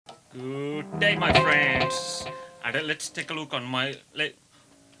Good day, my friends, and let's take a look on my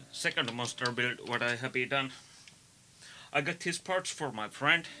second monster build. What I have done. I got his parts for my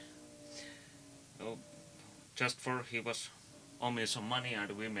friend. Oh, just for he was owed me some money,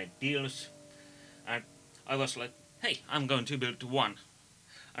 and we made deals. And I was like, hey, I'm going to build one.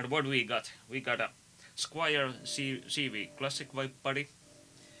 And what we got? We got a Squier CV Classic Wipe Body,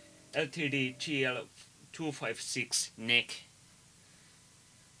 LTD GL 256 neck,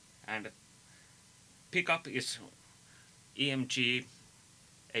 and pickup is EMG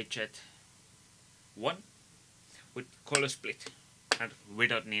HZ1 with color split, and we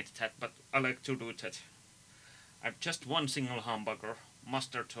don't need that, but I like to do that. And just one single humbucker,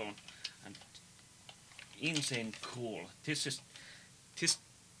 mustard tone, and insane cool. This is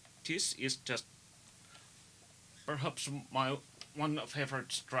just perhaps my one of favorite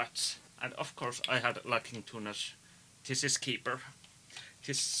strats, and of course I had lacking tuners. This is keeper.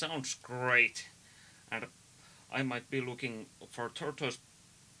 This sounds great, and I might be looking for tortoise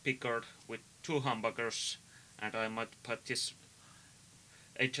pickard with two humbuckers, and I might put this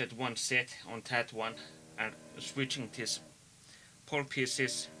HZ1 set on that one, and switching this pole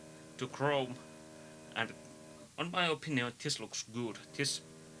pieces to chrome, and on my opinion this looks good. This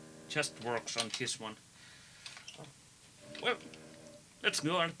just works on this one. Well, let's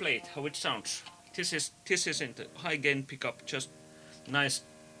go and play it, how it sounds. This isn't a high gain pickup, just nice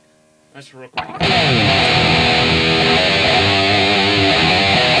rock.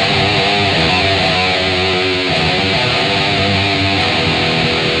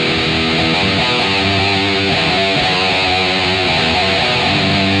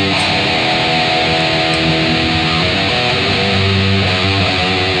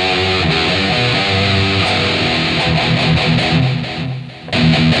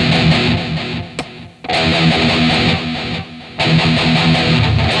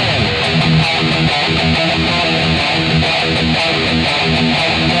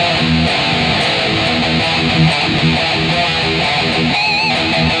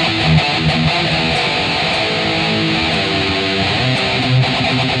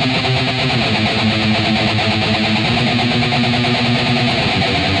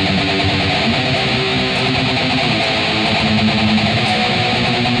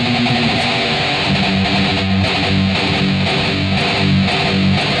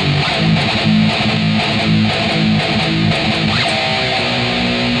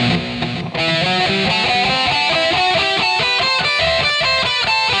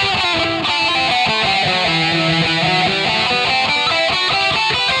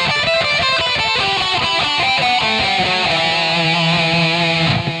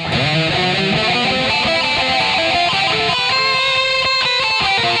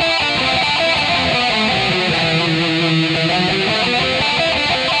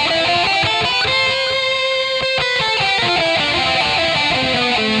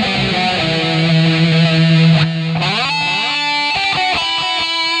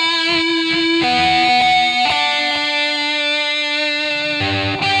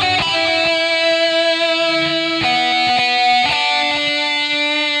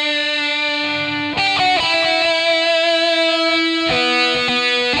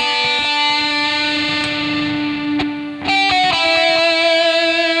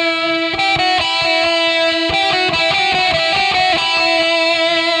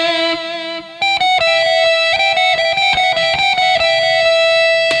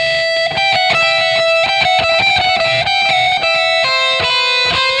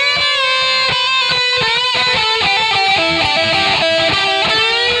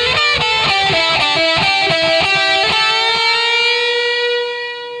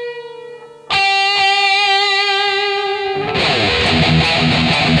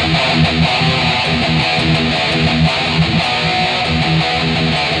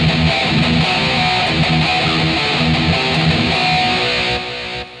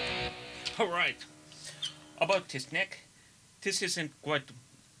 Alright, about this neck, this isn't quite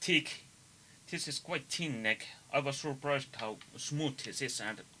thick, this is quite thin neck. I was surprised how smooth this is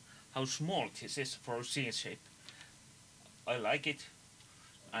and how small this is for a C shape. I like it,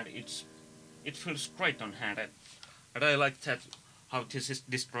 and it feels great on hand, and I like that how this is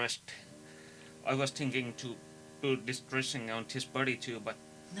distressed. I was thinking to put distressing on this body too, but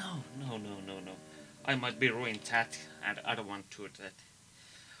no. I might be ruined that, and I don't want to do that.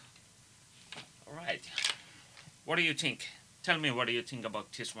 Alright, what do you think? Tell me what do you think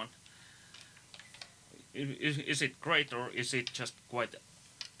about this one. Is it great, or is it just quite a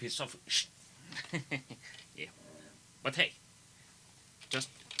piece of yeah, but hey, just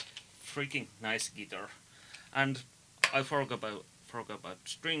freaking nice guitar. And I forgot about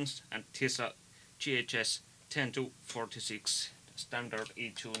strings, and Tisa GHS 10 to 46 standard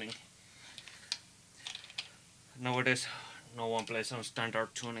E-tuning. Nowadays no one plays on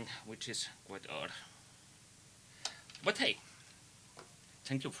standard tuning, which is quite odd. But hey,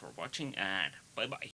 thank you for watching and bye bye.